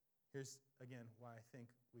 here's again why I think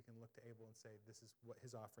we can look to Abel and say this is what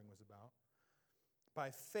his offering was about. By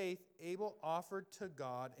faith, Abel offered to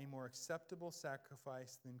God a more acceptable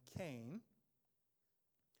sacrifice than Cain,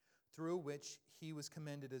 through which he was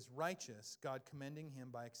commended as righteous, God commending him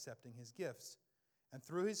by accepting his gifts. And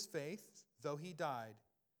through his faith, though he died,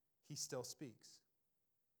 he still speaks.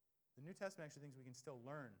 The New Testament actually thinks we can still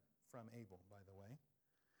learn from Abel, by the way.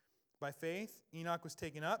 By faith, Enoch was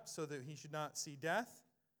taken up so that he should not see death,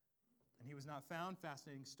 and he was not found.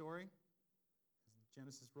 Fascinating story.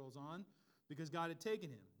 Genesis rolls on. Because God had taken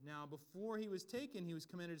him. Now, before he was taken, he was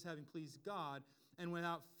commended as having pleased God. And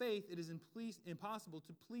without faith, it is impossible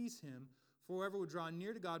to please him. For whoever would draw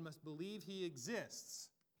near to God must believe he exists.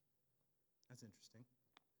 That's interesting.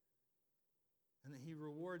 And that he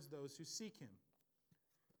rewards those who seek him.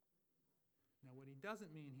 Now, what he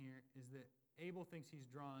doesn't mean here is that Abel thinks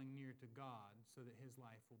he's drawing near to God so that his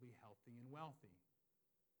life will be healthy and wealthy.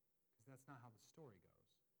 Because that's not how the story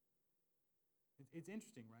goes. It's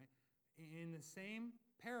interesting, right? In the same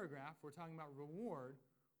paragraph, we're talking about reward.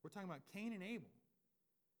 We're talking about Cain and Abel.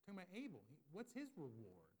 We're talking about Abel. What's his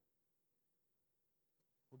reward?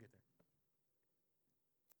 We'll get there.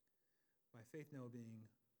 By faith, Noah, being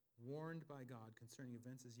warned by God concerning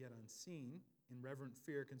events as yet unseen, in reverent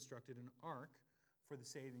fear constructed an ark for the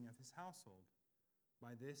saving of his household.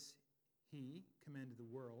 By this he commended the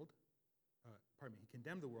world. He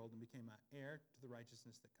condemned the world and became an heir to the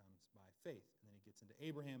righteousness that comes by faith. And then he gets into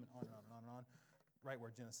Abraham and on and on and on and on, right where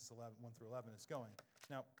Genesis 11, 1 through 11 is going.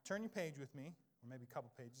 Now, turn your page with me, or maybe a couple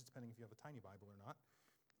pages, depending if you have a tiny Bible or not.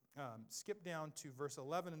 Skip down to verse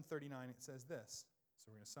 11 and 39. It says this. So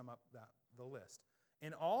we're going to sum up the list.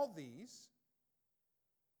 In all these,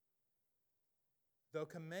 though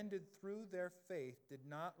commended through their faith, did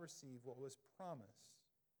not receive what was promised,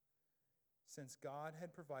 since God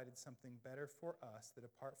had provided something better for us, that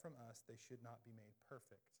apart from us they should not be made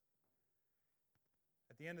perfect.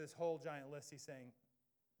 At the end of this whole giant list, he's saying,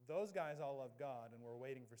 those guys all love God and we're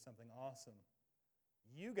waiting for something awesome.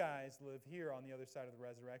 You guys live here on the other side of the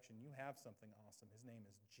resurrection. You have something awesome. His name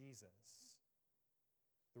is Jesus,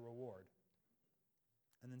 the reward.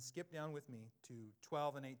 And then skip down with me to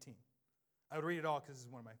 12 and 18. I would read it all because this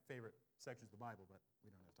is one of my favorite sections of the Bible, but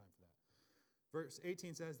we don't have time for that. Verse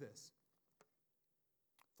 18 says this.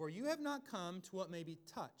 For you have not come to what may be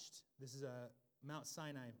touched. This is a Mount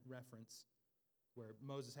Sinai reference where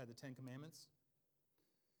Moses had the Ten Commandments.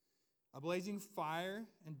 A blazing fire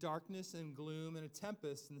and darkness and gloom and a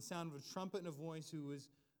tempest and the sound of a trumpet and a voice whose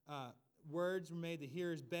words were made the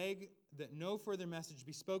hearers beg that no further message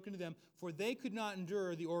be spoken to them, for they could not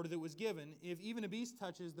endure the order that was given. If even a beast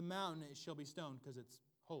touches the mountain, it shall be stoned because it's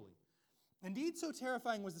holy. Indeed, so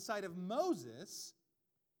terrifying was the sight of Moses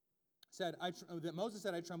that Moses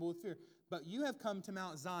said, I tremble with fear. But you have come to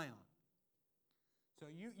Mount Zion. So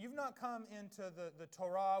you've not come into the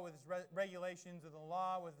Torah with its regulations or the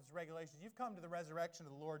law with its regulations. You've come to the resurrection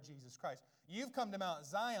of the Lord Jesus Christ. You've come to Mount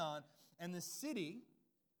Zion and the city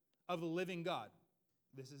of the living God.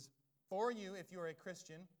 This is for you if you are a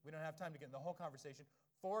Christian. We don't have time to get in the whole conversation.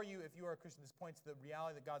 For you if you are a Christian, this points to the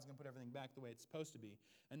reality that God's going to put everything back the way it's supposed to be.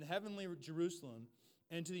 And the heavenly Jerusalem,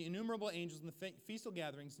 and to the innumerable angels in the feastal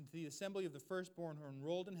gatherings, and to the assembly of the firstborn who are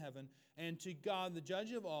enrolled in heaven, and to God, the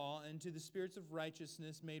judge of all, and to the spirits of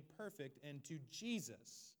righteousness made perfect, and to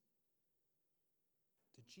Jesus,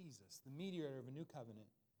 the mediator of a new covenant.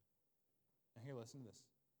 Now here, listen to this.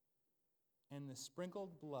 And the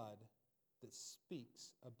sprinkled blood that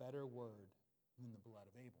speaks a better word than the blood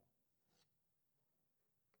of Abel.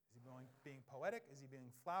 Is he being poetic? Is he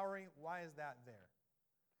being flowery? Why is that there?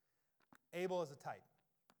 Abel is a type.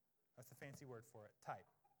 That's the fancy word for it, type.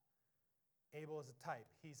 Abel is a type.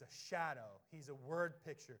 He's a shadow. He's a word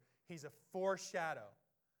picture. He's a foreshadow.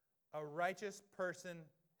 A righteous person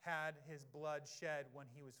had his blood shed when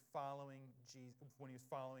he was following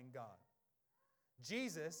God.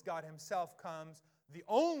 Jesus, God himself, comes, the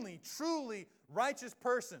only truly righteous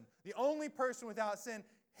person, the only person without sin.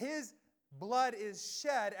 His blood is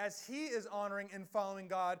shed as he is honoring and following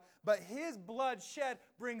God, but his blood shed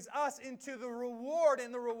brings us into the reward,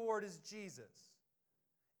 and the reward is Jesus.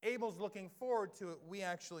 Abel's looking forward to it. We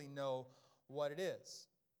actually know what it is.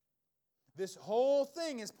 This whole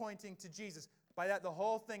thing is pointing to Jesus. By that, the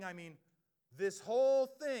whole thing, I mean this whole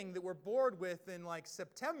thing that we're bored with in like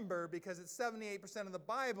September because it's 78% of the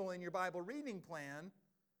Bible in your Bible reading plan.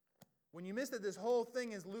 When you miss that this whole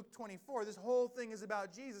thing is Luke 24, this whole thing is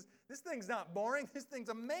about Jesus, this thing's not boring, this thing's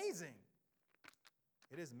amazing.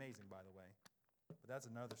 It is amazing, by the way, but that's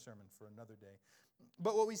another sermon for another day.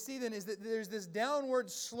 But what we see then is that there's this downward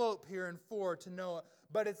slope here in 4 to Noah,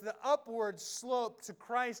 but it's the upward slope to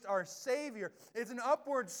Christ our Savior. It's an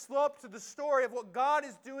upward slope to the story of what God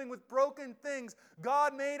is doing with broken things.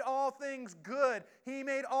 God made all things good. He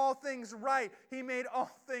made all things right. He made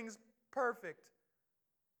all things perfect.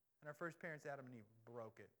 And our first parents, Adam and Eve,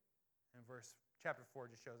 broke it. And chapter 4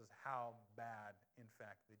 just shows us how bad, in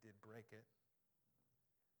fact, they did break it.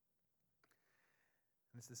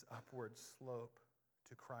 And it's this upward slope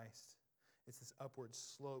to Christ. It's this upward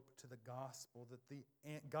slope to the gospel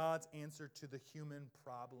that God's answer to the human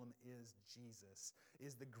problem is Jesus,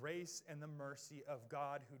 is the grace and the mercy of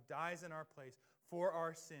God who dies in our place for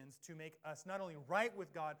our sins to make us not only right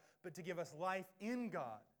with God, but to give us life in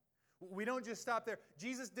God. We don't just stop there.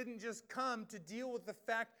 Jesus didn't just come to deal with the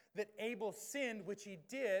fact that Abel sinned, which he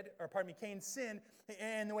did, Cain sinned,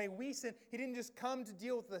 and the way we sin. He didn't just come to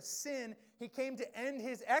deal with the sin. He came to end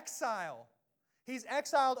his exile. He's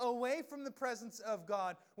exiled away from the presence of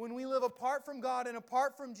God. When we live apart from God and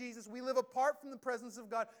apart from Jesus, we live apart from the presence of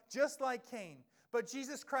God, just like Cain. But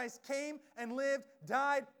Jesus Christ came and lived,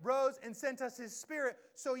 died, rose, and sent us his Spirit.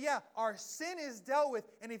 So yeah, our sin is dealt with.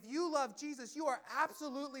 And if you love Jesus, you are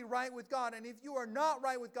absolutely right with God. And if you are not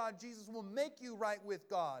right with God, Jesus will make you right with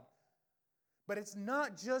God. But it's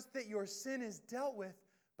not just that your sin is dealt with,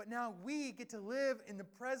 but now we get to live in the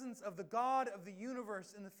presence of the God of the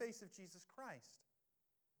universe in the face of Jesus Christ.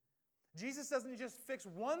 Jesus doesn't just fix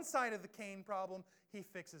one side of the Cain problem, he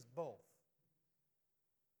fixes both.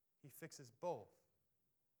 He fixes both.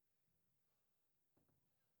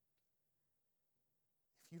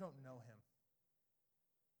 If you don't know him,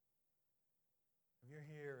 if you're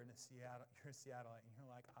here you're a Seattleite and you're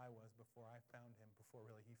like I was before I found him, before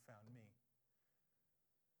really he found me.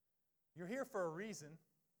 You're here for a reason.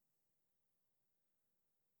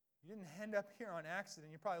 You didn't end up here on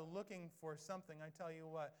accident. You're probably looking for something. I tell you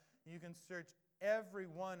what, you can search every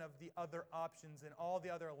one of the other options, and all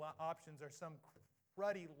the other options are some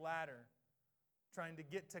cruddy ladder trying to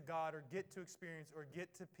get to God or get to experience or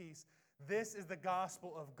get to peace. This is the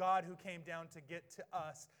gospel of God who came down to get to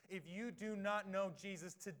us. If you do not know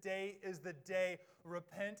Jesus, today is the day.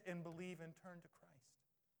 Repent and believe and turn to Christ.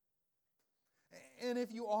 And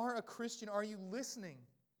if you are a Christian, are you listening?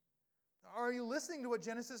 Are you listening to what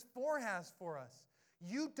Genesis 4 has for us?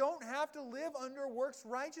 You don't have to live under works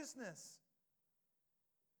righteousness.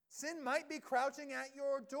 Sin might be crouching at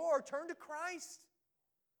your door. Turn to Christ.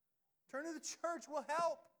 Turn to the church. We'll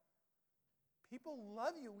help. People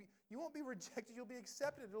love you. You won't be rejected. You'll be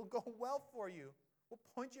accepted. It'll go well for you. We'll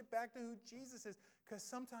point you back to who Jesus is. Because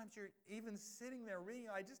sometimes you're even sitting there reading,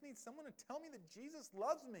 I just need someone to tell me that Jesus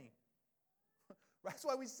loves me. That's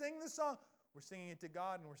why we sing this song. We're singing it to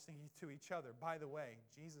God and we're singing it to each other. By the way,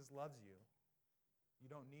 Jesus loves you. You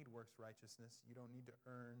don't need works righteousness. You don't need to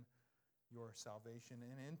earn your salvation.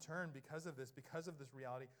 And in turn, because of this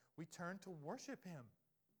reality, we turn to worship him.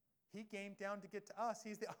 He came down to get to us.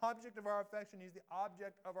 He's the object of our affection. He's the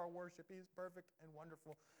object of our worship. He's perfect and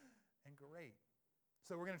wonderful and great.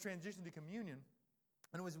 So we're going to transition to communion.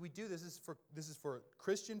 And as we do this, this is for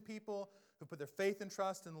Christian people who put their faith and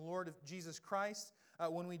trust in the Lord of Jesus Christ.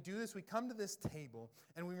 When we do this, we come to this table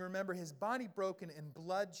and we remember His body broken and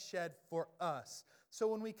blood shed for us. So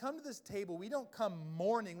when we come to this table, we don't come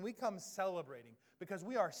mourning, we come celebrating because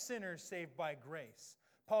we are sinners saved by grace.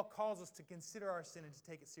 Paul calls us to consider our sin and to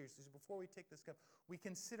take it seriously. So before we take this cup, we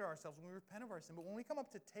consider ourselves when we repent of our sin. But when we come up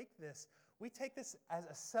to take this, we take this as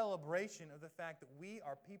a celebration of the fact that we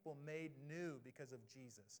are people made new because of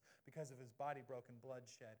Jesus, because of His body broken, blood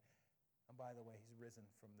shed. And by the way, He's risen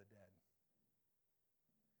from the dead.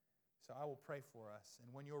 So I will pray for us.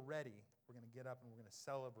 And when you're ready, we're going to get up and we're going to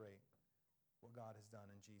celebrate what God has done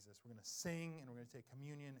in Jesus. We're going to sing and we're going to take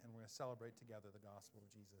communion and we're going to celebrate together the gospel of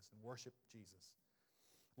Jesus and worship Jesus.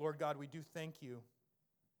 Lord God, we do thank You.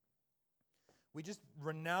 We just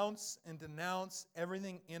renounce and denounce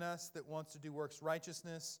everything in us that wants to do works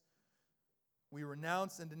righteousness. We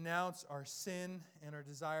renounce and denounce our sin and our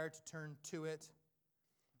desire to turn to it.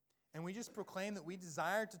 And we just proclaim that we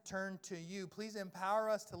desire to turn to You. Please empower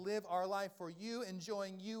us to live our life for You,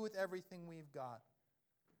 enjoying You with everything we've got.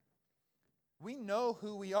 We know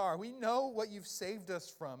who we are. We know what You've saved us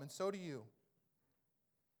from, and so do You.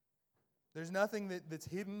 There's nothing that's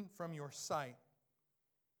hidden from Your sight.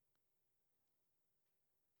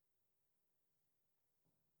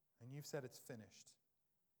 And You've said it's finished.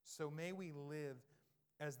 So may we live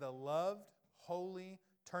as the loved, holy,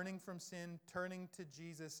 turning from sin, turning to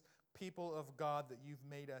Jesus, people of God that You've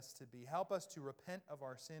made us to be. Help us to repent of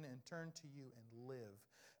our sin and turn to You and live.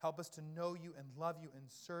 Help us to know You and love You and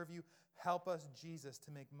serve You. Help us, Jesus,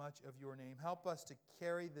 to make much of Your name. Help us to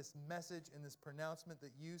carry this message and this pronouncement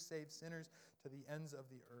that You save sinners to the ends of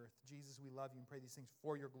the earth. Jesus, we love You and pray these things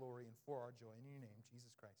for Your glory and for our joy. In Your name,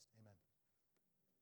 Jesus Christ, amen.